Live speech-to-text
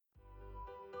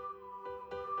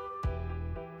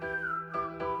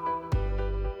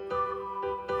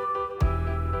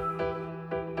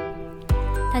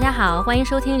大家好，欢迎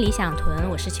收听理想屯，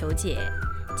我是球姐。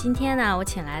今天呢，我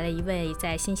请来了一位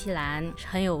在新西兰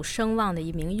很有声望的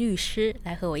一名律师，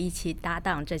来和我一起搭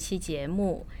档这期节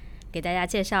目。给大家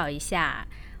介绍一下，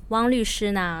汪律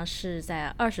师呢是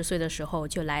在20岁的时候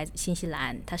就来新西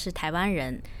兰，他是台湾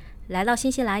人。来到新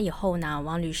西兰以后呢，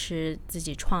汪律师自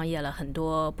己创业了很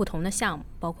多不同的项目，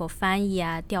包括翻译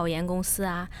啊、调研公司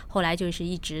啊，后来就是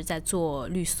一直在做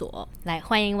律所。来，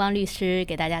欢迎汪律师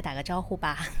给大家打个招呼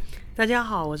吧。大家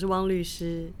好，我是汪律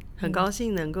师，很高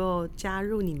兴能够加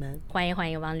入你们。欢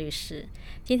迎汪律师。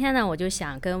今天呢，我就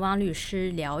想跟汪律师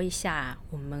聊一下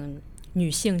我们女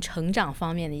性成长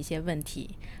方面的一些问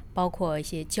题，包括一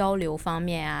些交流方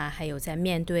面啊，还有在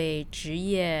面对职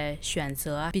业选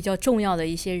择比较重要的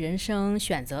一些人生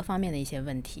选择方面的一些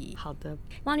问题。好的，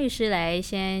汪律师来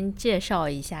先介绍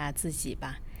一下自己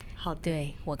吧。好的，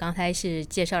对，我刚才是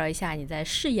介绍了一下你在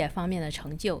事业方面的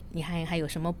成就，你还有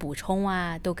什么补充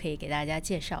啊？都可以给大家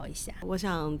介绍一下。我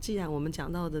想既然我们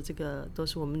讲到的这个都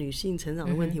是我们女性成长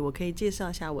的问题，我可以介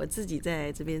绍一下我自己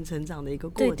在这边成长的一个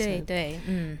过程。对，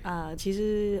其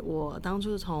实我当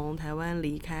初从台湾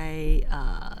离开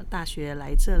大学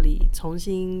来这里重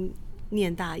新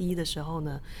念大一的时候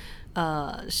呢，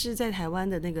是在台湾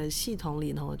的那个系统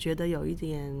里呢，我觉得有一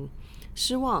点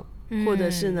失望，或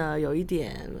者是呢有一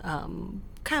点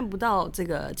看不到这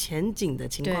个前景的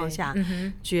情况下，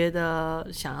觉得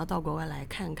想要到国外来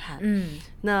看看。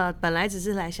那本来只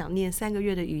是来想念3个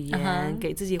月的语言，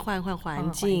给自己换换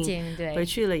环境，回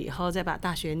去了以后再把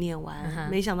大学念完。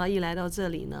没想到一来到这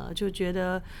里呢，就觉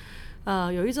得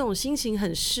有一种心情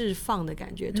很释放的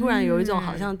感觉，突然有一种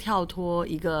好像跳脱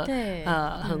一个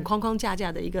很框框架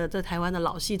架的一个在台湾的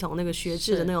老系统那个学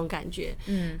制的那种感觉，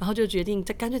然后就决定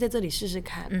干脆在这里试试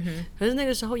看。可是那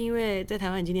个时候因为在台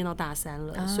湾已经念到大3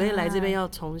了，所以来这边要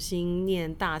重新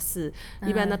念大4，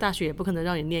一般的大学也不可能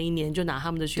让你念1年就拿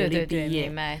他们的学历毕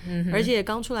业，而且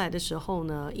刚出来的时候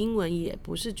呢，英文也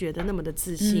不是觉得那么的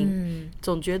自信，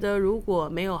总觉得如果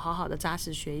没有好好的扎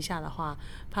实学一下的话，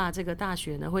怕这个大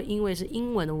学呢会因为是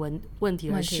英文的问题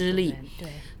而失利，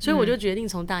所以我就决定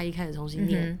从大一开始重新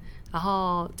念，然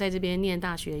后在这边念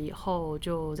大学以后，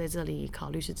就在这里考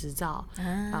律师执照，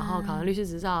然后考完律师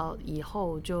执照以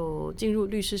后就进入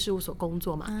律师事务所工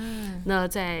作嘛。那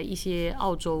在一些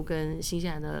澳洲跟新西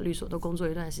兰的律所都工作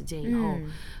一段时间以后，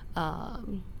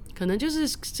可能就是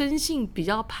生性比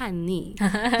较叛逆，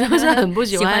就是很不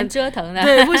喜欢折腾的，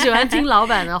对，不喜欢听老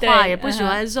板的话，也不喜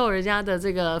欢受人家的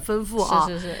这个吩咐啊。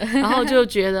然后就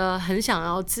觉得很想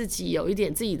要自己有一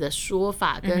点自己的说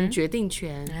法跟决定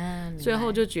权，最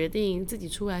后就决定自己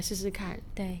出来试试看。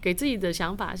对，给自己的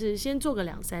想法是先做个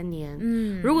2-3年，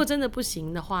如果真的不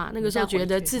行的话，那个时候觉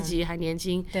得自己还年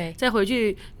轻，再回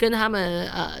去跟他们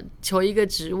求一个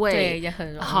职位，对，也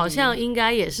很容易，好像应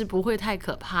该也是不会太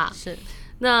可怕。是。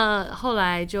那后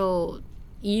来就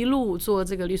一路做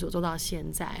这个律所做到现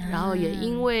在，然后也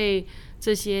因为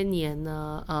这些年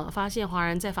呢，发现华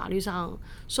人在法律上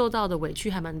受到的委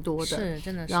屈还蛮多的，是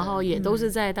真的是，然后也都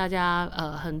是在大家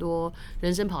很多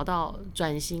人生跑道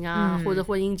转型啊，或者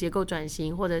婚姻结构转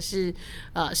型，或者是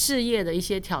事业的一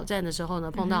些挑战的时候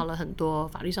呢，碰到了很多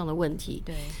法律上的问题。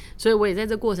对，所以我也在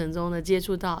这过程中呢，接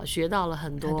触到、学到了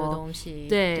很多东西。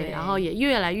对，然后也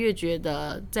越来越觉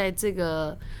得在这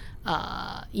个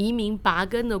移民拔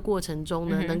根的过程中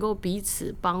呢，能够彼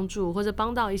此帮助或者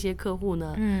帮到一些客户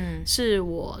呢，是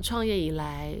我创业以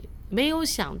来没有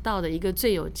想到的一个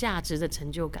最有价值的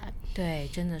成就感。对，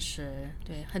真的是，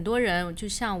对很多人，就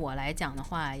像我来讲的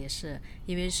话，也是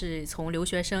因为是从留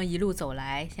学生一路走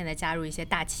来，现在加入一些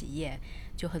大企业，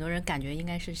就很多人感觉应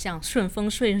该是像顺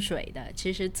风顺水的，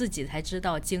其实自己才知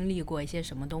道经历过一些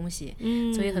什么东西。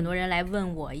所以很多人来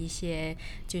问我一些，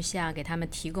就像给他们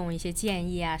提供一些建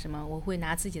议啊什么，我会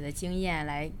拿自己的经验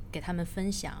来给他们分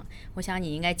享。我想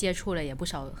你应该接触了也不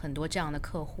少很多这样的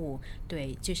客户，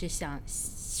对，就是想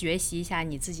学习一下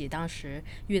你自己当时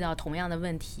遇到同样的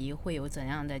问题会有怎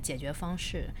样的解决方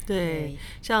式。对，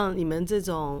像你们这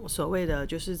种所谓的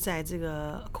就是在这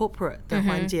个 corporate 的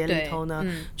环节里头呢，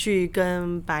去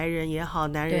跟白人也好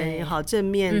男人也好正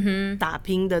面打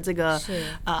拼的这个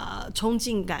冲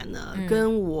劲感呢，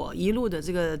跟我一路的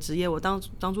这个职业，我当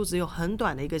初只有很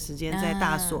短的一个时间在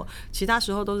大所，其他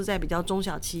时候都是在比较中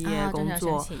小企业工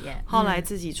作，后来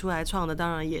自己出来创的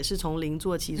当然也是从零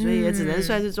做起，所以也只能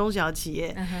算是中小企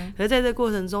业。可是在这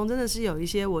过程中真的是有一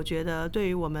些我觉得对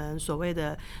于我们所谓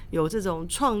的有这种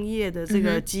创业的这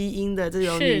个基因的这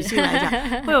种女性来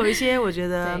讲，会有一些我觉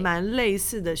得蛮类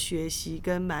似的学习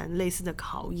跟蛮类似的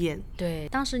考验。对，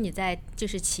当时你在就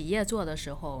是企业做的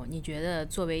时候，你觉得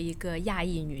作为一个亚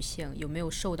裔女性，有没有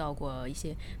受到过一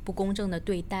些不公正的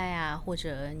对待啊？或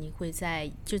者你会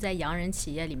在洋人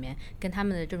企业里面跟他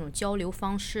们的这种交流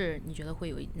方式，你觉得会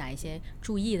有哪一些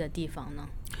注意的地方呢？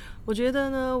我觉得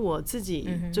呢，我自己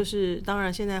就是当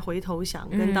然现在回头想，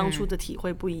跟当初的体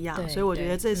会不一样，所以我觉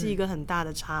得这是一个很大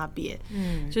的差别。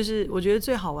就是我觉得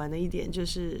最好玩的一点就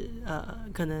是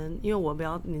可能因为我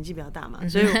年纪比较大嘛，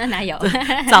所以哪有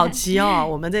早期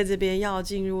我们在这边要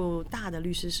进入大的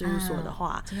律师事务所的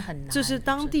话，真的很难，就是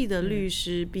当地的律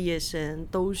师毕业生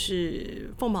都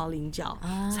是凤毛麟角，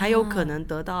才有可能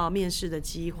得到面试的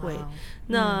机会。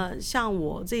那像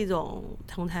我这种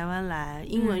从台湾来，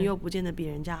英文又不见得比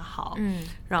人家好，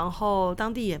然后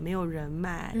当地也没有人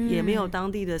脉，也没有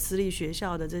当地的私立学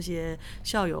校的这些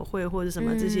校友会或者什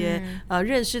么这些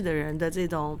认识的人的这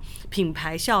种品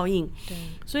牌效应，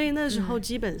所以那时候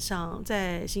基本上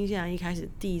在新西兰一开始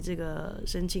递这个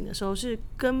申请的时候是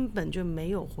根本就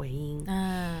没有回音，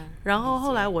然后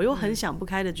后来我又很想不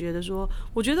开的觉得说，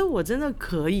我觉得我真的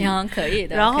可以，可以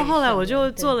的，然后后来我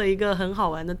就做了一个很好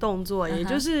玩的动作，也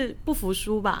就是不服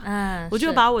输吧，我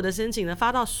就把我的申请呢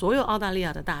发到所有澳大利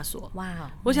亚的大所。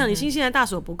我想你新西兰大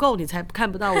所不够，你才看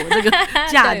不到我这个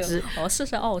价值。我试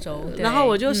试澳洲，然后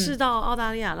我就试到澳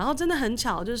大利亚，然后真的很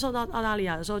巧，就是受到澳大利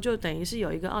亚的时候，就等于是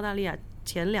有一个澳大利亚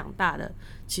前2大的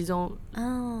其中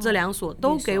这2所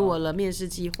都给我了面试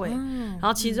机会，然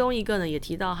后其中一个呢也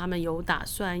提到他们有打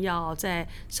算要在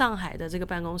上海的这个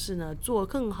办公室呢做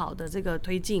更好的这个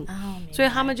推进，所以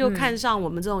他们就看上我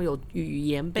们这种有语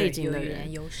言背景的人，有语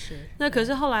言优势。那可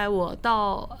是后来我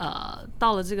到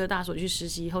了这个大所去实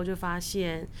习以后，就发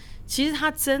现其实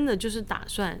他真的就是打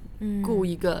算雇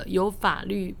一个有法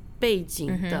律背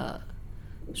景的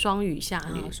双语下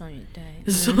律，双语对，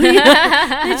所以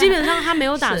基本上他没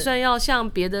有打算要像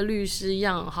别的律师一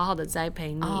样好好的栽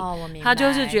培你，我明白，他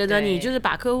就是觉得你就是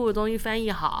把客户的东西翻译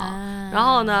好，然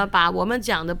后呢把我们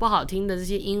讲的不好听的这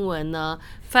些英文呢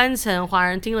翻成华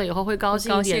人听了以后会高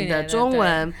兴一点的中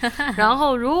文，然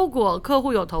后如果客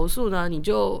户有投诉呢，你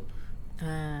就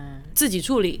自己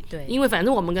处理，对，因为反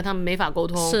正我们跟他们没法沟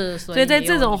通，所以在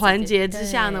这种环节之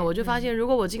下呢，我就发现，如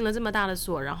果我进了这么大的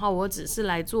所，然后我只是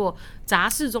来做杂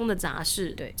事中的杂事，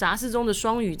对，杂事中的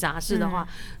双语杂事的话，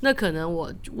那可能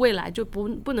我未来就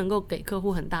不能够给客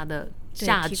户很大的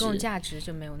价值，提供价值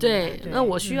就没有那么对，那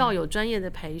我需要有专业的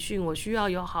培训，我需要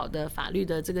有好的法律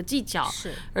的这个技巧，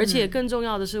而且更重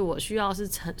要的是，我需要是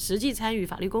实际参与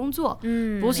法律工作，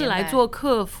不是来做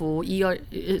客服分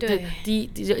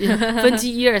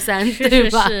机1、2、3，对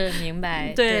吧？是明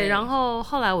白。对，然后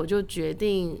后来我就决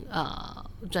定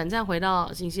转战回到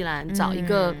新西兰，找一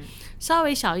个稍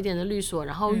微小一点的律所，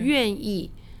然后愿意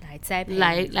来栽培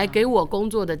来给我工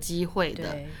作的机会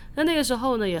的。那个时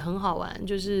候呢也很好玩，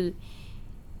就是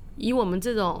以我们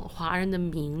这种华人的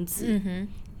名字，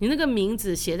你那个名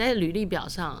字写在履历表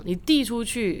上，你递出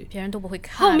去，别人都不会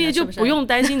看，后面就不用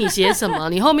担心你写什么，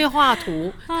你后面画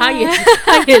图，他也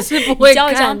是不会看，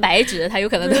交一张白纸，他有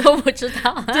可能都不知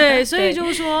道。对，所以就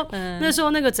是说，那时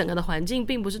候那个整个的环境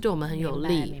并不是对我们很有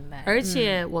利，而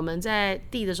且我们在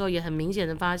递的时候也很明显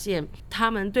的发现，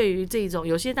他们对于这种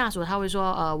有些大所他会说，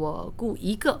我雇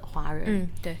一个华人，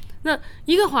对，那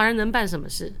一个华人能办什么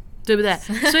事？对不对？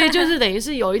所以就是等于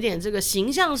是有一点这个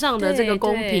形象上的这个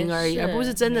公平而已，而不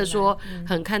是真的说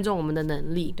很看重我们的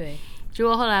能力。对，结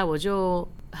果后来我就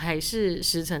还是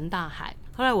石沉大海。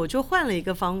后来我就换了一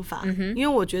个方法，因为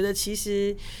我觉得其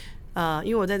实因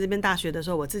为我在这边大学的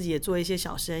时候，我自己也做一些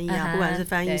小生意不管是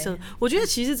翻译生，我觉得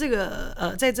其实这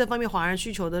个在这方面华人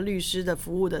需求的律师的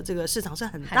服务的这个市场是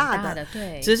很大的，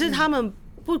对，只是他们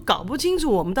搞不清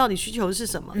楚我们到底需求是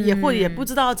什么，或者也不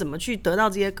知道怎么去得到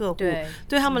这些客户，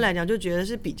对他们来讲就觉得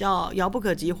是比较遥不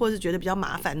可及，或是觉得比较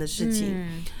麻烦的事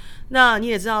情。那你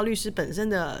也知道律师本身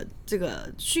的这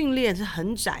个训练是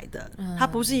很窄的，它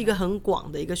不是一个很广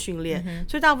的一个训练，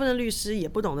所以大部分的律师也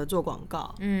不懂得做广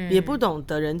告，也不懂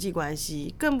得人际关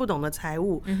系，更不懂得财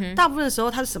务，大部分的时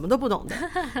候他是什么都不懂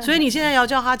的。所以你现在要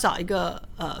叫他找一个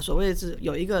所谓是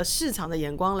有一个市场的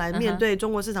眼光来面对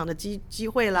中国市场的机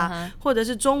会啦，或者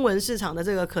是中文市场的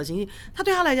这个可行性，他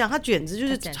对他来讲他简直就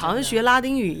是好像学拉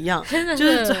丁语一样，就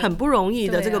是很不容易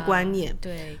的这个观念。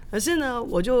对，可是呢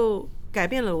我就改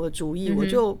变了我的主意，我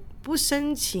就不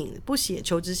写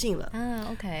求职信了，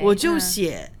我就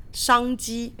写商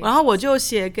机，然后我就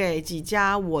写给几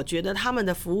家我觉得他们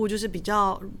的服务就是比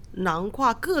较囊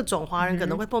括各种华人可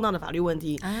能会碰到的法律问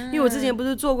题，因为我之前不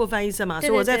是做过翻译生嘛，所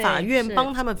以我在法院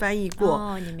帮他们翻译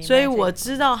过，所以我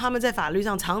知道他们在法律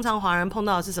上常常华人碰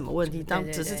到的是什么问题，当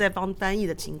只是在帮翻译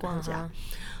的情况下，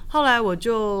后来我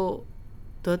就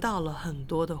得到了很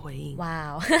多的回应。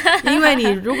哇哦，因为你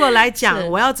如果来讲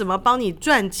我要怎么帮你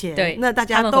赚钱，对，那大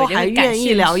家都还愿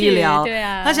意聊一聊。对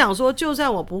啊，他想说就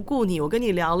算我不顾你，我跟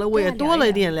你聊了，我也多了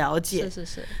一点了解。是。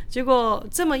结果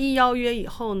这么一邀约以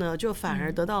后呢，就反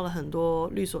而得到了很多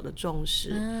律所的重视，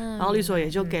然后律所也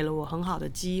就给了我很好的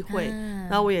机会，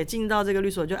然后我也进到这个律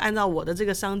所，就按照我的这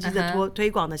个商机的推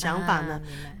广的想法呢，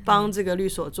帮这个律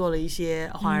所做了一些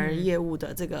华人业务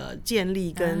的这个建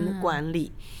立跟管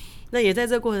理。那也在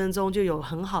这个过程中就有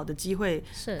很好的机会，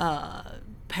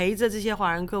陪着这些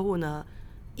华人客户呢，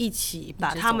一起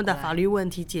把他们的法律问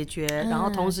题解决，然后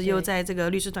同时又在这个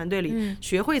律师团队里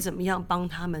学会怎么样帮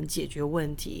他们解决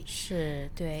问题。是，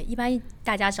对，一般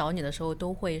大家找你的时候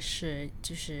都会是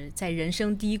就是在人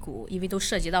生低谷，因为都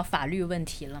涉及到法律问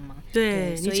题了嘛。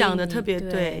对，你讲的特别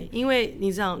对，因为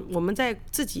你讲我们在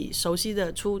自己熟悉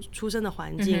的出生的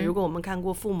环境，如果我们看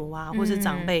过父母啊或是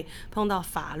长辈碰到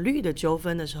法律的纠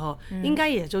纷的时候，应该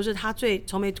也就是他最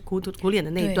愁眉苦脸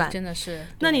的那一段。真的是。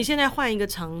那你现在换一个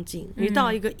场景，你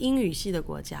到一个英语系的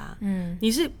国家，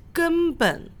你是根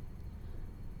本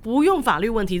不用法律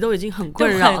问题都已经很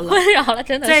困扰了，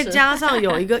真的是。再加上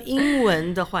有一个英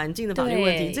文的环境的法律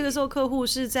问题，这个时候客户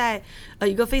是在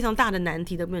一个非常大的难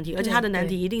题的问题，而且他的难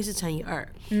题一定是乘以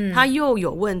2，他又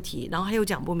有问题，然后他又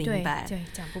讲不明白，对，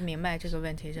讲不明白这个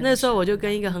问题。那时候我就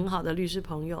跟一个很好的律师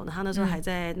朋友，他那时候还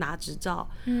在拿执照，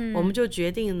我们就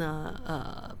决定呢，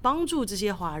帮助这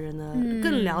些华人呢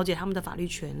更了解他们的法律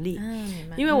权利，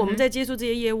因为我们在接触这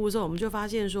些业务的时候，我们就发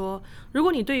现说，如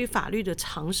果你对于法律的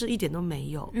常识一点都没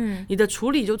有，你的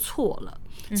处理就错了。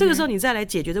这个时候你再来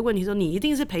解决这个问题的时候，你一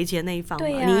定是赔钱那一方嘛，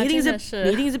你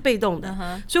一定是被动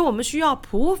的，所以我们需要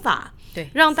普法，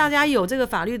让大家有这个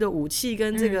法律的武器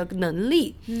跟这个能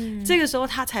力，这个时候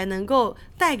他才能够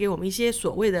带给我们一些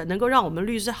所谓的能够让我们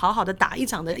律师好好的打一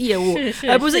场的业务，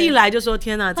而不是一来就说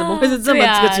天哪，怎么会是这么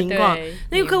这个情况？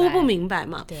那个客户不明白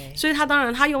嘛，所以他当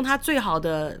然他用他最好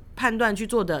的判断去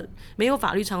做的没有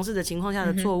法律常识的情况下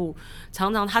的错误，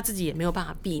常常他自己也没有办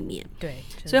法避免。对，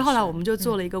所以后来我们就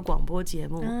做了一个广播节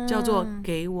目，叫做《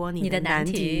给我你的难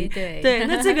题》。对，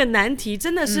那这个难题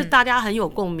真的是大家很有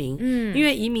共鸣，因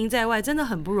为移民在外真的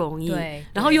很不容易，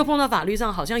然后又碰到法律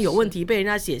上好像有问题，被人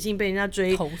家写信、被人家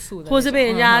追投诉，或是被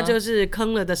人家就是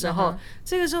坑了的时候，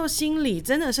这个时候心里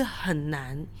真的是很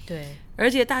难。对。而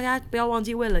且大家不要忘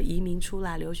记，为了移民出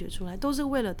来、留学出来，都是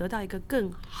为了得到一个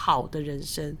更好的人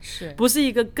生，不是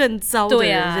一个更糟的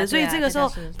人生。所以这个时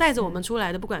候带着我们出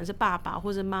来的，不管是爸爸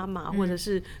或者妈妈，或者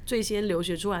是最先留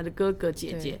学出来的哥哥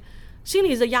姐姐，心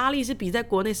里的压力是比在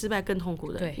国内失败更痛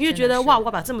苦的，因为觉得哇，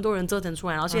我把这么多人折腾出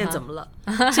来，然后现在怎么了？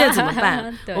现在怎么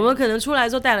办？我们可能出来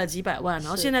之后带了几百万，然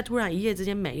后现在突然一夜之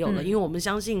间没有了，因为我们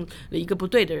相信了一个不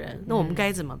对的人，那我们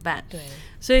该怎么办？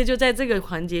所以就在这个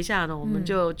环节下呢，我们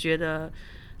就觉得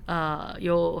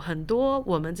有很多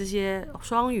我们这些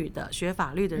双语的学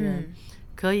法律的人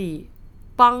可以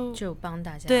帮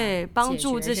大家帮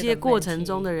助这些过程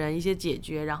中的人一些解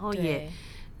决，然后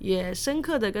也深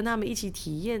刻的跟他们一起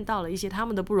体验到了一些他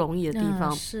们的不容易的地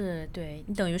方。是，对，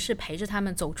你等于是陪着他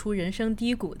们走出人生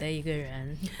低谷的一个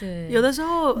人。对，有的时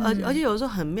候而且有的时候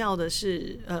很妙的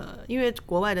是因为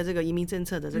国外的这个移民政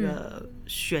策的这个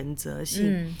选择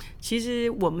性，其实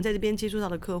我们在这边接触到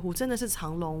的客户真的是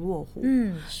藏龙卧虎，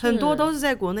很多都是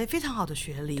在国内非常好的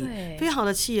学历，非常好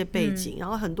的企业背景，然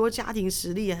后很多家庭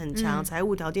实力也很强，财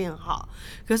务条件很好，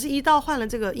可是一到换了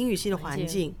这个英语系的环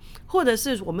境，或者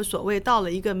是我们所谓到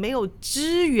了一个没有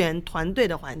支援团队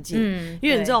的环境，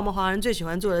因为你知道我们华人最喜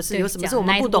欢做的是，有什么是我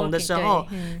们不懂的时候，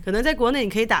可能在国内你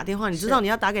可以打电话，你知道你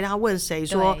要打给他问谁，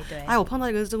说哎我碰到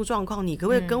一个这个状况，你可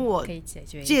不可以跟我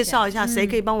介绍一下谁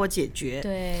可以帮我解决？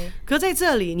对，可在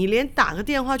这里你连打个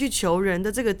电话去求人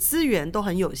的这个资源都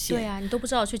很有限，对啊，你都不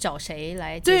知道去找谁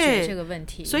来解决这个问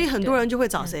题，所以很多人就会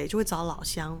找谁，就会找老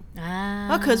乡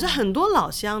啊。可是很多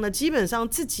老乡呢，基本上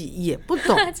自己也不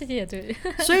懂，自己也对，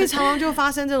所以常常就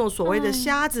发生这种所谓的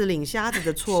瞎子领瞎子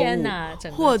的错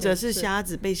误，或者是瞎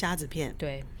子被瞎子骗。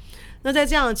对，那在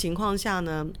这样的情况下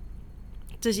呢，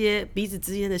这些彼此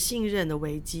之间的信任的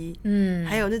危机，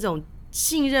还有那种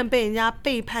信任被人家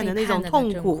背叛的那种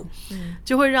痛苦，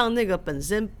就会让那个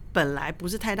本来不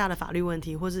是太大的法律问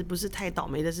题，或是不是太倒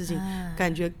霉的事情，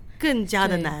感觉更加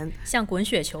的难，像滚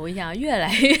雪球一样越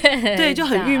来越对，就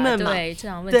很郁闷嘛。对，这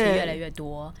样问题越来越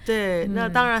多。对，那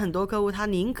当然很多客户他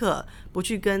宁可不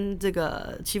去跟这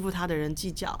个欺负他的人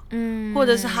计较，或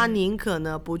者是他宁可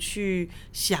呢不去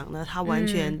想呢他完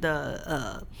全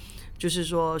的就是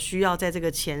说需要在这个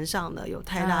钱上呢有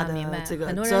太大的这个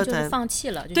很多人折腾，就是放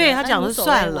弃了，对他讲的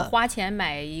算了，我花钱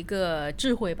买一个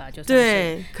智慧吧，就算是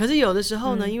对。可是有的时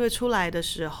候呢，因为出来的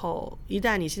时候，一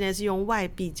旦你现在是用外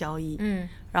币交易，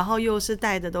然后又是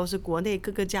带的都是国内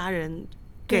各个家人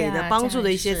给的帮助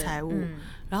的一些财物，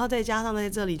然后再加上在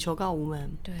这里求告无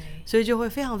门，对，所以就会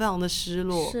非常非常的失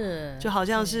落，是就好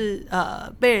像是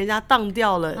被人家当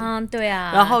掉了，对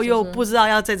啊，然后又不知道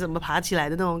要再怎么爬起来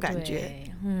的那种感觉，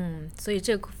所以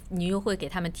这你又会给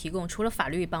他们提供除了法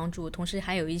律帮助，同时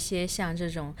还有一些像这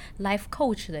种 life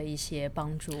coach 的一些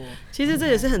帮助。其实这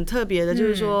也是很特别的，就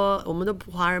是说我们的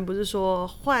华人不是说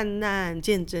患难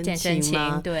见真情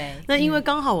吗？对。那因为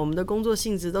刚好我们的工作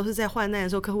性质都是在患难的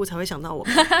时候，客户才会想到我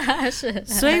们，是。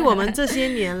所以我们这些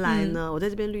年来呢，我在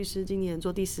这边律师今年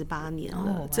做第18年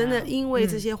了，真的因为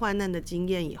这些患难的经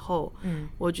验以后，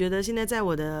我觉得现在在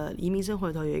我的移民生活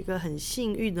里头有一个很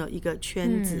幸运的一个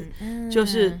圈子，就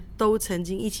是都曾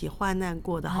经一起患难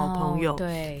过的好朋友。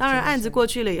对，当然案子过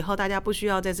去了以后，大家不需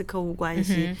要再是客户关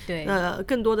系，对，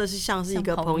更多的是像是一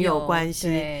个朋友关系。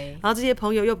然后这些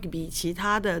朋友又比其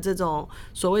他的这种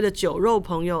所谓的酒肉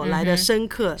朋友来的深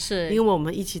刻，是因为我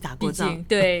们一起打过仗。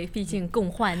对，毕竟共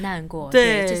患难过，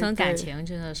对，这层感情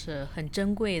真的是很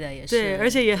珍贵的，也是。对，而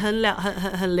且也很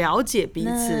了解彼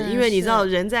此，因为你知道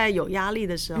人在有压力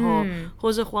的时候，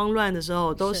或是慌乱的时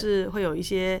候，都是会有一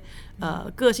些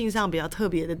个性上比较特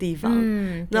别的地方。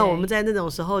那我们在那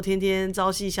种时候天天朝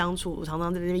夕相处，常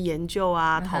常在那边研究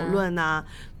啊、讨论啊、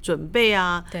准备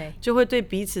啊，对，就会对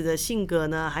彼此的性格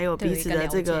呢，还有彼此的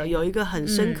这个有一个很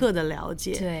深刻的了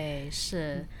解。对，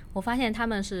是我发现他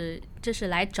们这是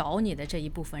来找你的这一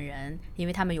部分人，因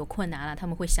为他们有困难了，他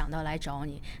们会想到来找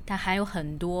你。但还有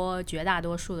很多绝大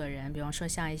多数的人，比方说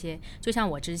像一些，就像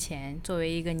我之前作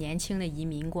为一个年轻的移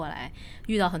民过来，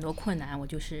遇到很多困难，我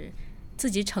就是自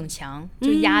己逞强，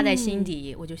就压在心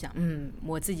底，我就想，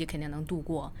我自己肯定能度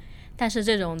过。但是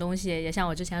这种东西也像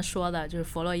我之前说的，就是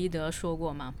弗洛伊德说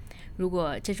过嘛，如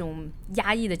果这种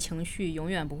压抑的情绪永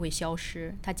远不会消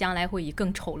失，它将来会以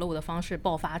更丑陋的方式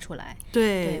爆发出来。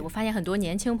对，我发现很多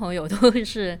年轻朋友都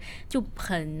是就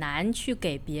很难去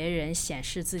给别人显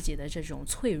示自己的这种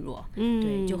脆弱，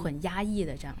对，就很压抑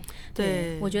的这样。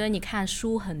对，我觉得你看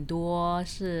书很多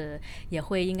是也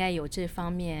会应该有这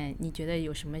方面，你觉得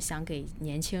有什么想给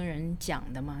年轻人讲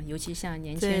的吗？尤其像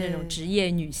年轻这种职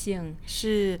业女性，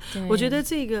是。我觉得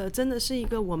这个真的是一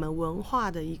个我们文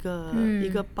化的一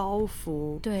个包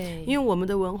袱，对，因为我们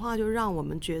的文化就让我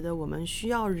们觉得我们需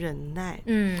要忍耐，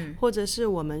或者是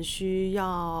我们需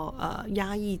要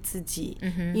压抑自己，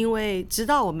因为直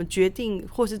到我们决定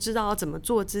或是知道要怎么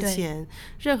做之前，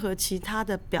任何其他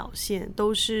的表现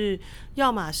都是要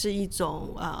么是一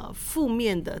种负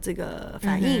面的这个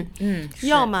反应，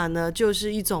要么呢就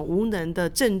是一种无能的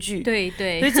证据，对，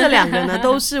所以这两个呢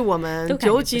都是我们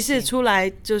尤其是出来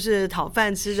就是讨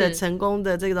饭吃的成功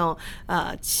的这种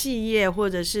企业或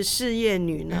者是事业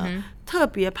女呢，特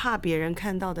别怕别人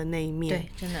看到的那一面。对，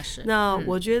真的是。那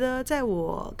我觉得在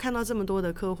我看到这么多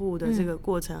的客户的这个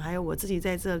过程，还有我自己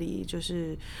在这里就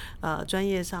是专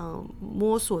业上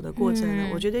摸索的过程呢，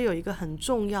我觉得有一个很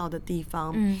重要的地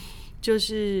方，就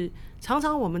是常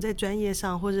常我们在专业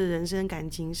上或者人生感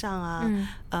情上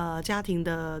啊，家庭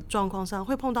的状况上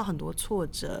会碰到很多挫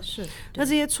折。是，那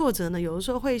这些挫折呢，有的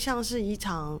时候会像是一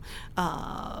场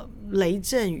雷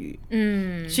阵雨，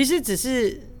其实只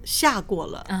是下过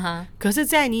了，可是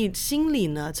在你心里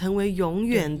呢成为永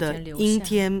远的阴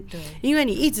天，因为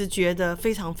你一直觉得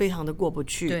非常非常的过不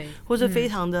去，或者非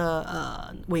常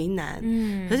的为难，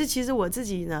可是其实我自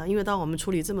己呢，因为当我们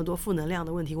处理这么多负能量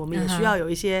的问题，我们也需要有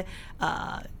一些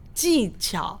技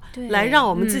巧来让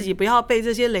我们自己不要被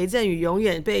这些雷阵雨永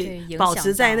远被保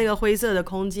持在那个灰色的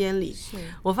空间里。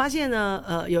我发现呢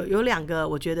有2个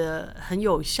我觉得很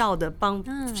有效的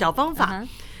小方法。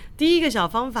第一个小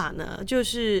方法呢，就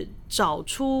是找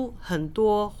出很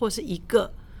多或是一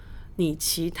个你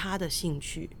其他的兴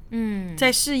趣，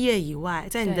在事业以外，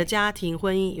在你的家庭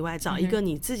婚姻以外，找一个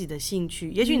你自己的兴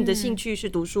趣。也许你的兴趣是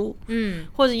读书，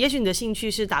或者也许你的兴趣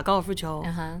是打高尔夫球，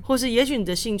或是也许你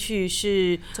的兴趣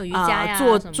是做瑜伽呀，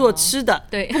做吃的，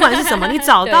对，不管是什么，你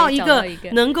找到一个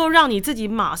能够让你自己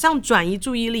马上转移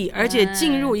注意力，而且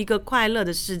进入一个快乐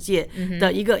的世界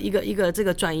的一个这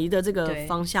个转移的这个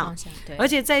方向，而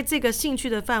且在这个兴趣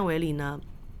的范围里呢，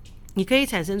你可以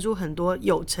产生出很多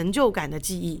有成就感的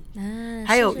记忆，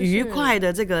还有愉快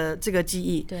的这个记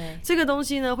忆。对，这个东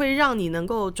西呢，会让你能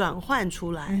够转换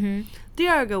出来。第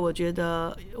二个，我觉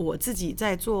得我自己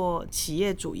在做企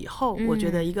业主以后，我觉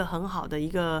得一个很好的一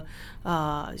个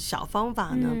小方法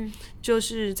呢，就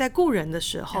是在雇人的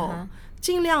时候，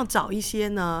尽量找一些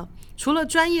呢除了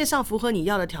专业上符合你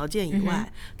要的条件以外，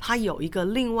他有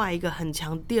另外一个很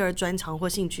强第二专长或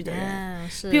兴趣的人。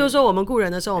譬如说我们雇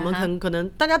人的时候，我们可能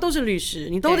大家都是律师，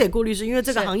你都得雇律师，因为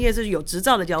这个行业是有执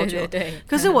照的要求。对。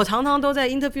可是我常常都在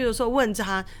interview 的时候问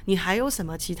他，你还有什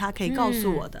么其他可以告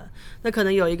诉我的？那可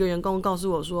能有一个员工告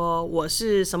诉我说，我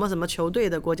是什么什么球队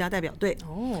的国家代表队，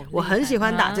我很喜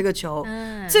欢打这个球。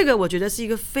这个我觉得是一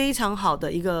个非常好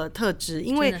的一个特质，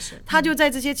因为他就在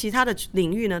这些其他的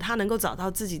领域呢，他能够找到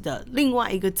自己的另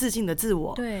外一个自信的自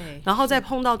我。对。然后在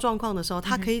碰到状况的时候，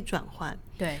他可以转换。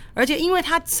对。而且因为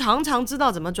他常常知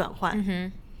道怎么转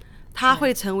换。它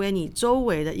会成为你周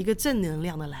围的一个正能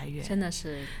量的来源，真的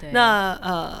是。对。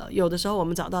那有的时候我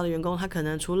们找到的员工，他可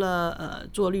能除了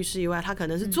做律师以外，他可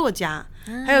能是作家，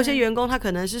还有些员工他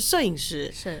可能是摄影师，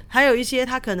是，还有一些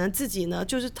他可能自己呢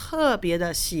就是特别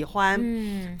的喜欢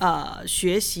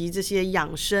学习这些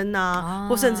养生啊，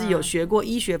或甚至有学过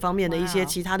医学方面的一些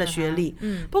其他的学历。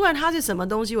不管他是什么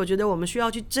东西，我觉得我们需要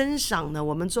去珍赏呢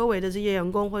我们周围的这些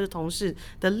员工或者同事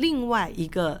的另外一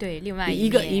个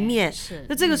一面。是。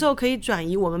那这个时候可以转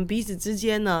移我们彼此之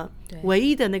间呢唯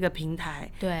一的那个平台，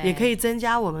对，也可以增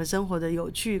加我们生活的有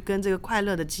趣跟这个快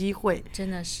乐的机会。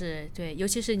真的是。对，尤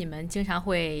其是你们经常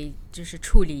会就是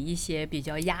处理一些比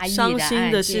较压抑的伤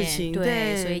心的事情，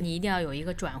对，所以你一定要有一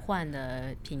个转换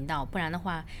的频道，不然的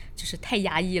话就是太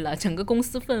压抑了，整个公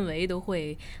司氛围都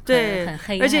会很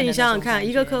黑暗的。而且你想想看，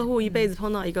一个客户一辈子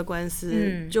碰到一个官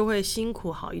司，就会辛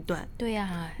苦好一段。对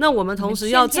呀。那我们同时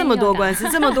要这么多官司，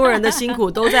这么多人的辛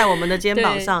苦都在我们的肩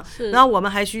膀上，然后我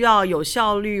们还需要有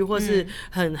效率或是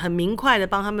很明快的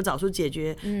帮他们找出解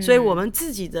决。所以我们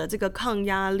自己的这个抗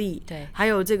压力，对，还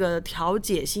有这个调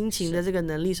节心情的这个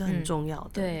能力是很重要的。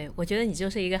对，我觉得你就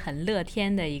是一个很乐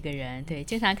天的一个人。对，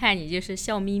经常看你就是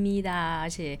笑眯眯的，而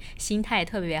且心态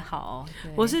特别好。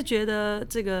我是觉得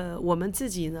这个我们自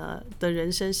己呢的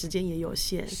人生时间也有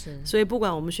限，所以不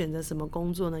管我们选择什么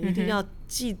工作呢，一定要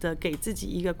记得给自己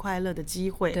一个快乐的机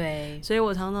会。对，所以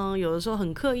我常常有的时候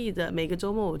很刻意的，每个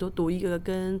周末我都读一个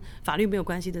跟法律没有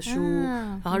关系的书，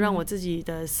然后让我自己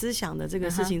的思想的这个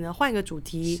事情呢换一个主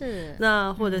题。是。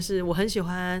那或者是我很喜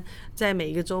欢在每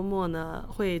一个周末呢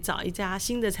会找一家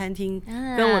新的餐厅，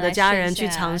跟我的家人去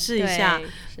尝试一下。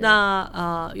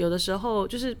那有的时候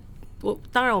就是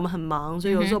当然我们很忙，所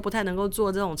以有时候不太能够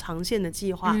做这种长线的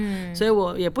计划，所以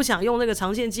我也不想用那个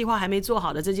长线计划还没做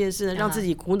好的这件事呢，让自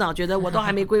己苦恼，觉得我都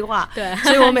还没规划。对，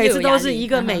所以我每次都是一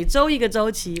个每周一个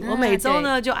周期，我每周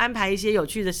呢就安排一些有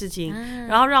趣的事情，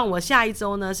然后让我下一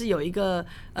周呢是有一个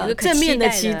正面的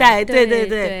期待。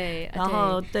对，然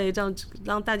后对，这样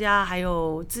让大家还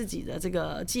有自己的这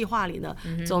个计划里呢，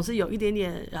总是有一点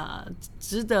点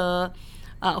值得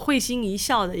会心一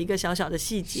笑的一个小小的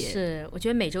细节。是，我觉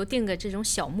得每周定个这种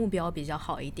小目标比较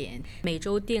好一点，每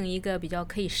周定一个比较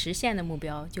可以实现的目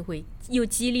标，就会又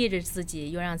激励着自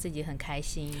己，又让自己很开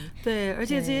心。对，而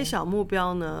且这些小目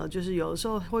标呢，就是有的时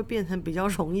候会变成比较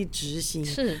容易执行。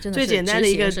是，真的是最简单的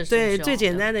一个最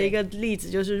简单的一个例子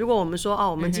就是，如果我们说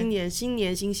我们今年新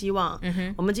年新希望，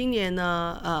我们今年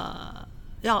呢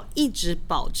要一直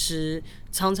保持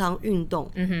常常运动。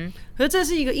可是这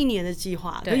是一个1年的计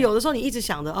划，可有的时候你一直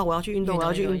想着我要去运动，我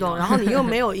要去运动，然后你又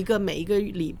没有一个每一个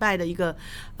礼拜的一个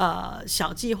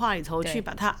小计划里头去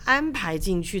把它安排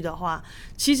进去的话，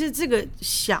其实这个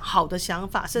好的想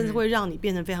法甚至会让你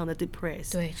变成非常的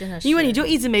depressed。对，真的是，因为你就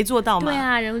一直没做到嘛。对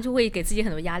啊，然后就会给自己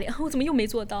很多压力，我怎么又没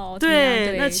做到？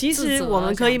对，那其实我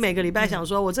们可以每个礼拜想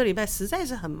说，我这礼拜实在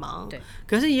是很忙，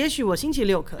可是也许我星期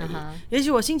六可以，也许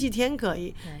我星期天可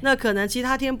以，那可能其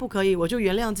他天不可以，我就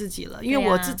原谅自己了，因为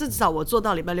我至少我做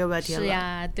到礼拜六、礼拜天了。是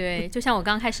呀，对，就像我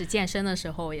刚开始健身的时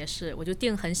候也是，我就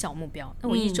定很小目标，那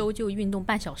我一周就运动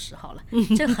半小时好了，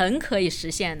这很可以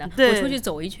实现的。我出去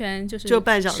走一圈就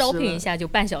半小时，shopping 一下就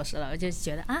半小时了，我就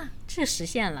觉得这实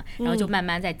现了，然后就慢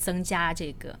慢再增加这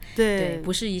个。对，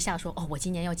不是一下说我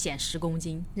今年要减10公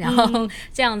斤，然后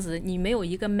这样子你没有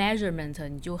一个 measurement，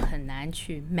 你就很难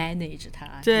去 manage 它。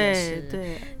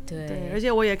对，而且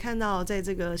我也看到在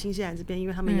这个新西兰这边，因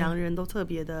为他们洋人都特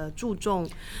别的注重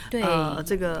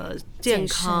这个健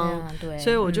康，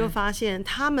所以我就发现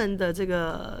他们的这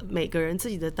个每个人自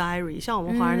己的 diary， 像我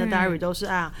们华人的 diary 都是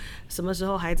什么时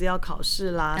候孩子要考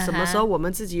试啦，什么时候我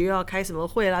们自己又要开什么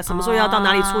会啦，什么时候要到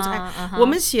哪里出差，我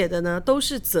们写的呢都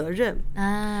是责任。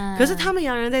可是他们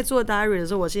洋人在做 diary 的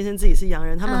时候，我先生自己是洋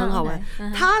人，他们很好玩，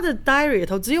他的 diary 里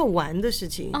头只有玩的事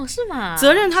情。是吗？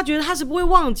责任他觉得他是不会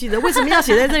忘记的，为什么要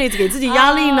写在这里给自己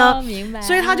压力呢？明白。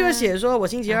所以他就会写说，我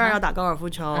星期2要打高尔夫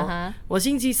球，我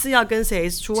星期4要跟谁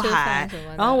出海，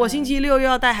然后我星期6又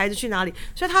要带孩子去哪里，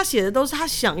所以他写的都是他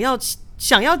想要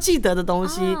想要记得的东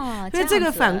西，所以这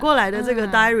个反过来的这个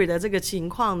diary 的这个情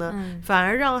况呢，反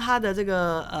而让他的这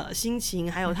个心情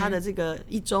还有他的这个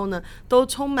一周呢，都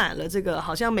充满了这个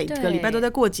好像每个礼拜都在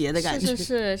过节的感觉。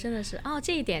是真的是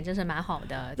这一点真是蛮好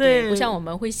的。对，不像我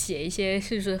们会写一些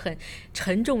就是很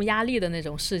沉重压力的那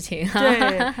种事情。对，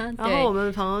然后我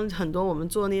们常常很多我们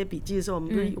做那些笔记的时候，我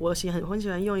们我很喜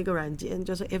欢用一个软件，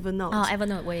就是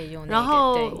Evernote。Evernote 我也用。然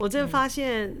后我就发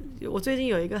现，我最近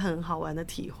有一个很好玩的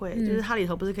体会，就是它里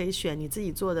头不是可以选你自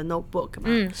己做的 notebook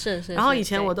嘛？是。然后以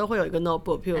前我都会有一个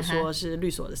notebook， 譬如说是律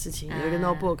所的事情，有一个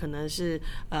notebook 可能是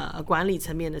管理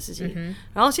层面的事情。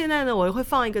然后现在呢，我会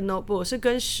放一个 notebook 是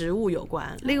跟食物有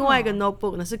关，另外一个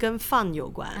notebook 呢是跟 fun 有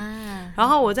关。然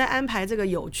后我在安排这个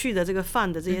有趣的这个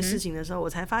fun 的这些事情的时候，我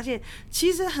才发现，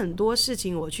其实很多事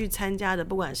情我去参加的，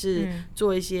不管是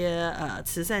做一些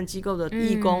慈善机构的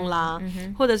义工啦，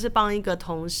或者是帮一个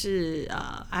同事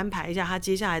安排一下他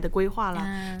接下来的规划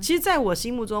啦，其实在我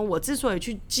心目中，我之所以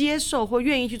去接受或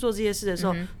愿意去做这些事的时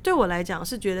候，对我来讲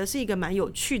是觉得是一个蛮有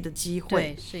趣的机会，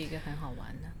对，是一个很好玩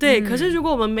的。对，可是如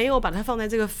果我们没有把它放在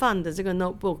这个 fun 的这个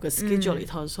notebook schedule 里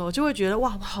头的时候，就会觉得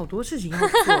哇，我好多事情要做，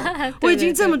我已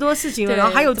经这么多事情了，然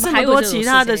后还有这么多其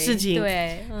他的事情。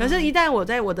对，可是，一旦我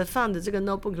在我的 fun 的这个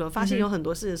notebook 里头发现有很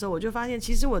多事的时候，我就发现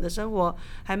其实我的生活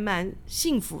还蛮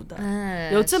幸福的。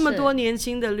有这么多年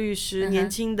轻的律师、年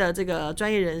轻的这个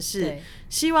专业人士，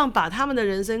希望把他们的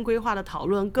人生规划的讨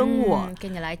论跟我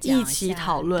一起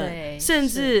讨论，甚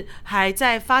至还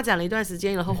在发展了一段时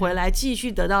间以后回来继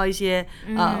续得到一些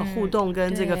互动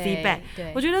跟这个 feedback。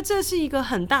我觉得这是一个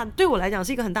很大，对我来讲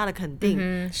是一个很大的肯定，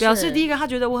表示第一个他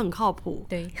觉得我很靠谱，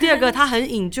第二个他很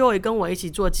enjoy 跟我一起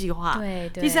做计划，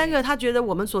第三个他觉得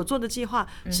我们所做的计划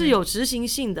是有执行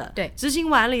性的，执行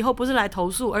完了以后不是来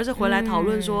投诉，而是回来讨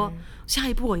论说下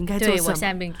一步我应该做什么，我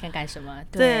下一步应该干什么。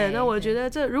对，那我觉得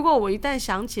这如果我一旦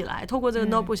想起来，透过这个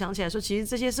notebook 想起来说，其实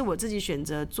这些是我自己选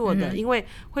择做的，因为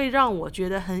会让我觉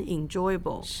得很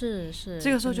enjoyable。是，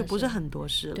这个时候就不是很多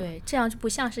事了。对，这样就不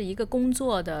像是一个工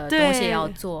作的东西要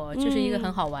做，就是一个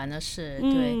很好玩的事。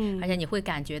对，而且你会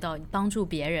感觉到帮助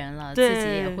别人了，自己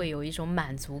也会有一种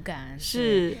满足感。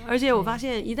是，而且我发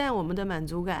现一旦我们的满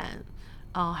足感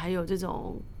还有这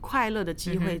种快乐的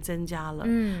机会增加了，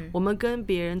我们跟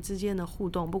别人之间的互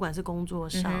动，不管是工作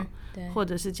上，或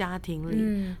者是家庭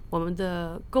里，我们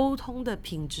的沟通的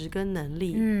品质跟能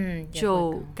力，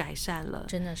就改善了。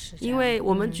真的是，因为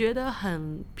我们觉得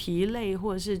很疲累，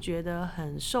或者是觉得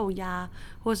很受压，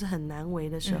或是很难为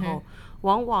的时候，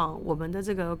往往我们的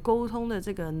这个沟通的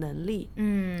这个能力，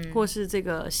或是这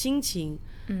个心情，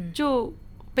就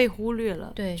被忽略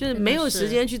了，对，就是没有时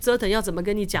间去折腾要怎么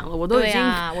跟你讲了，我都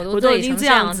已经这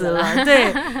样子了，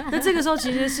对。那这个时候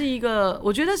其实是一个，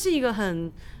我觉得是一个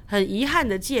很遗憾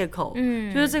的借口，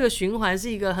就是这个循环是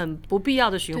一个很不必要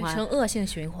的循环，成恶性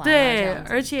循环。对，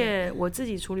而且我自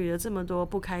己处理了这么多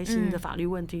不开心的法律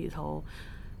问题里头，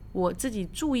我自己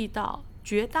注意到，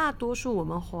绝大多数我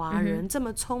们华人这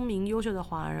么聪明优秀的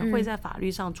华人会在法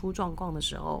律上出状况的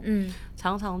时候，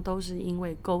常常都是因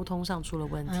为沟通上出了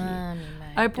问题，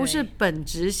而不是本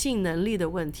质性能力的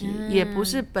问题，也不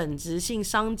是本质性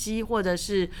商机或者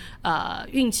是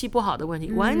运气不好的问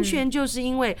题，完全就是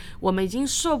因为我们已经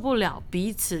受不了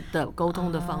彼此的沟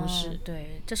通的方式。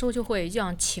对，这时候就会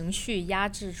让情绪压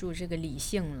制住这个理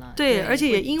性了。对，而且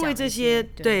也因为这些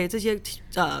这些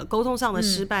沟通上的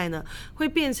失败呢，会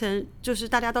变成就是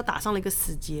大家都打上了一个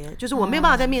死结，就是我没有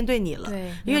办法再面对你了，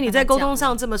因为你在沟通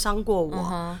上这么伤过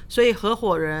我，所以合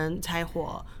伙人拆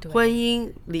伙，婚姻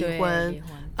离婚，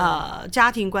家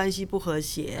庭关系不和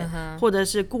谐，或者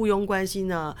是雇佣关系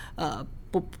呢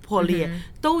不破裂，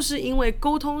都是因为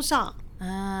沟通上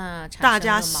大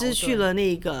家失去了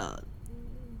那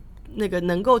个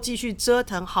能够继续折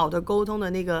腾好的沟通的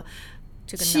那个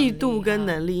气度跟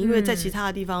能力，因为在其他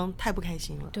的地方太不开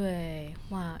心了。对，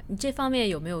哇，你这方面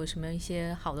有没有什么一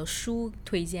些好的书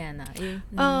推荐呢？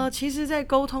其实在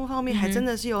沟通方面还真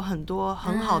的是有很多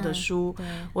很好的书。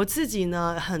我自己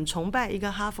呢很崇拜一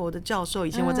个哈佛的教授，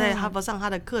以前我在哈佛上他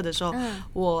的课的时候，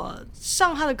我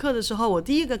上他的课的时候，我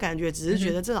第一个感觉只是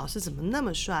觉得这老师怎么那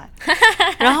么帅，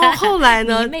然后后来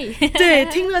呢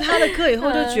对，听了他的课以后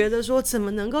就觉得说怎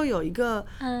么能够有一个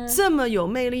这么有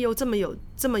魅力又这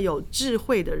么有智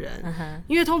慧的人，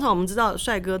因为通常我们知道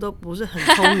帅哥都不是很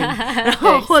聪明，然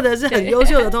后或者是很优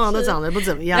秀的，通常都长得不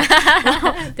怎么样。然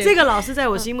后这个老师在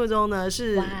我心目中呢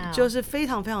就是非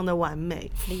常非常的完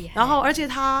美，然后而且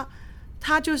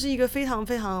他就是一个非常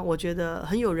非常我觉得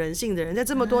很有人性的人，在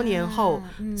这么多年后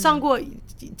上过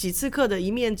几次课的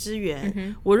一面之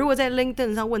缘，我如果在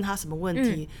LinkedIn 上问他什么问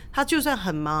题，他就算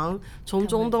很忙从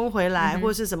中东回来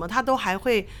或是什么，他都还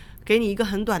会给你一个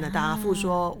很短的答复，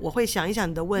说我会想一想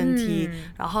你的问题，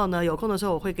然后呢有空的时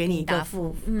候我会给你一个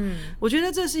复。我觉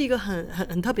得这是一个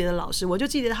很特别的老师。我就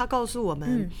记得他告诉我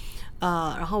们，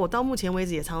然后我到目前为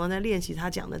止也常常在练习他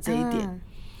讲的这一点。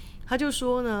他就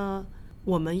说呢，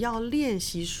我们要练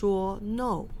习说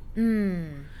no。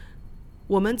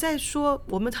我们在说，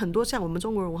我们很多像我们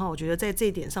中国人文化，我觉得在这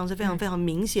一点上是非常非常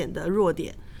明显的弱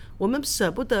点。我们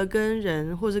舍不得跟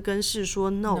人或是跟事说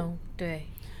no， 对，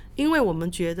因为我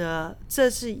们觉得这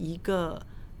是一个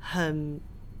很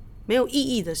没有意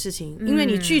义的事情，因为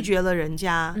你拒绝了人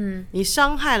家，你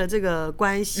伤害了这个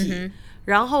关系，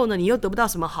然后呢，你又得不到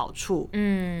什么好处，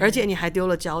而且你还丢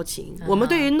了交情。我们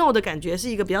对于 no 的感觉是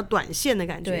一个比较短线的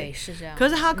感觉，对，是这样。可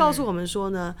是他告诉我们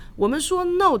说呢，我们说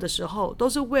no 的时候，都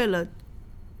是为了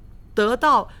得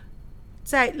到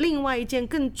在另外一件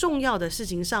更重要的事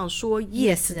情上说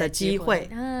yes 的机会。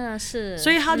是。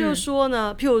所以他就说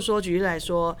呢，譬如说举例来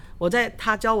说，我在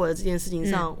他教我的这件事情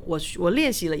上，我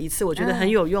练习了一次，我觉得很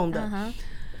有用的。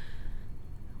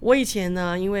我以前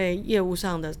呢，因为业务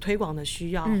上的推广的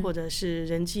需要，或者是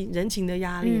人情的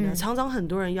压力呢，常常很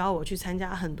多人邀我去参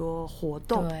加很多活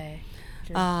动。对。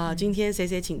今天谁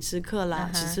谁请吃客啦，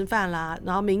请吃饭啦，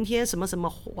然后明天什么什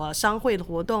么商会的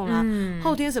活动啦，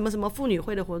后天什么什么妇女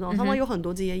会的活动，他们有很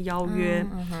多这些邀约。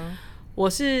我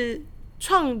是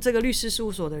创这个律师事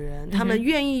务所的人，他们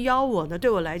愿意邀我呢，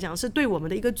对我来讲是对我们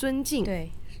的一个尊敬。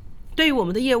对于我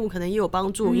们的业务可能也有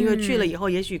帮助，因为去了以后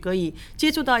也许可以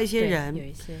接触到一些人，有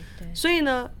一些对。所以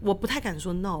呢，我不太敢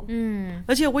说 no，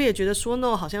而且我也觉得说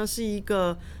no 好像是一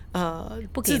个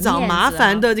自找麻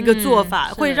烦的这个做法，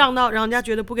会让人家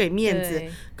觉得不给面子，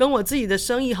跟我自己的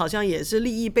生意好像也是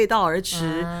利益背道而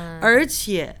驰，而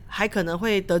且还可能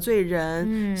会得罪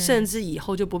人，甚至以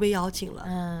后就不被邀请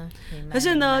了。可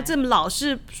是呢，这么老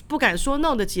是不敢说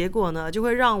no 的结果呢，就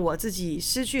会让我自己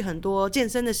失去很多健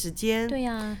身的时间，对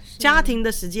呀，家庭的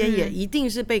时间也一定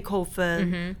是被扣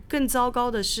分。更糟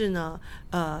糕的是呢，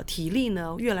体力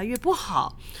呢越来越不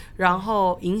好，然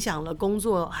后影响了工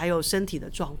作还有身体的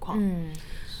状况。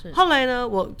后来呢，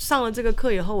我上了这个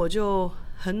课以后，我就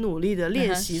很努力的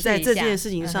练习在这件事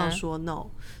情上说 no。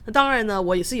那当然呢，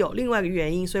我也是有另外一个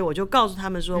原因，所以我就告诉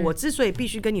他们说，我之所以必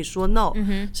须跟你说 no，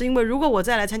是因为如果我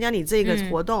再来参加你这个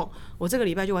活动，我这个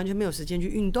礼拜就完全没有时间去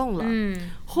运动了，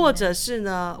或者是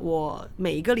呢，我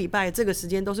每一个礼拜这个时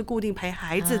间都是固定陪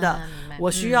孩子的，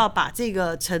我需要把这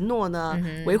个承诺呢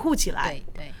维护起来。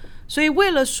对。所以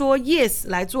为了说 yes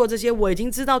来做这些我已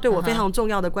经知道对我非常重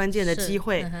要的关键的机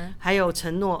会，还有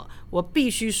承诺，我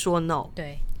必须说 no。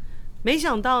对。没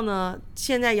想到呢，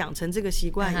现在养成这个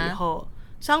习惯以后，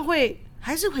商会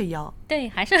还是会邀，对，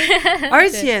还是而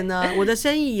且呢，我的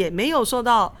生意也没有受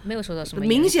到什么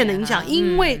明显的影响，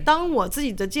因为当我自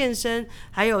己的健身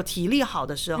还有体力好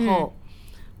的时候，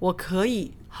我可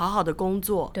以好好的工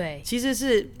作，对，其实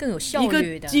是更有效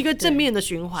率的一个正面的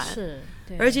循环，是，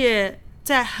而且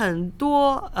在很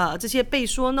多这些被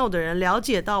说 no 的人了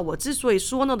解到我之所以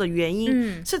说 no 的原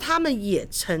因，是他们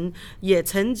也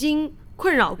曾经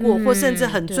困扰过或甚至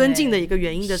很尊敬的一个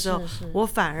原因的时候，我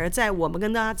反而在我们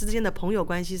跟大家之间的朋友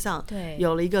关系上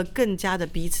有了一个更加的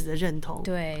彼此的认同，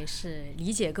对，是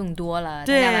理解更多了，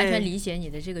大家完全理解你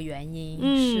的这个原因，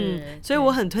是，所以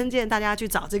我很推荐大家去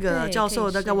找这个教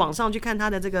授的，在网上去看他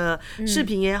的这个视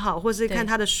频也好，或是看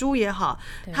他的书也好，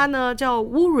他呢叫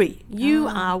Wury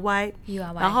U-R-Y，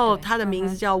 然后他的名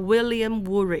字叫 William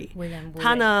Wury，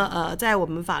 他呢在我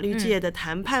们法律界的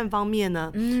谈判方面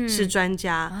呢是专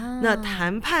家，那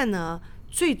谈判呢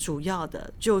最主要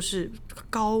的就是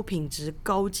高品质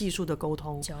高技术的沟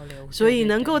通交流，所以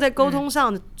能够在沟通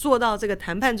上做到这个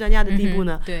谈判专家的地步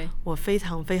呢，对，我非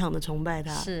常非常的崇拜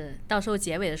他。是，到时候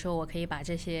结尾的时候我可以把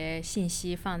这些信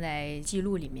息放在记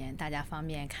录里面，大家方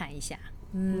便看一下。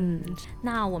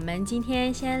那我们今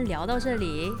天先聊到这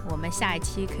里，我们下一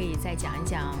期可以再讲一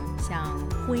讲像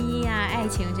婚姻啊、爱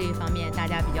情这一方面大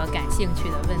家比较感兴趣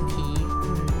的问题。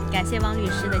感谢汪律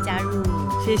师的加入，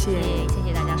谢谢，谢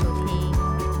谢大家收听。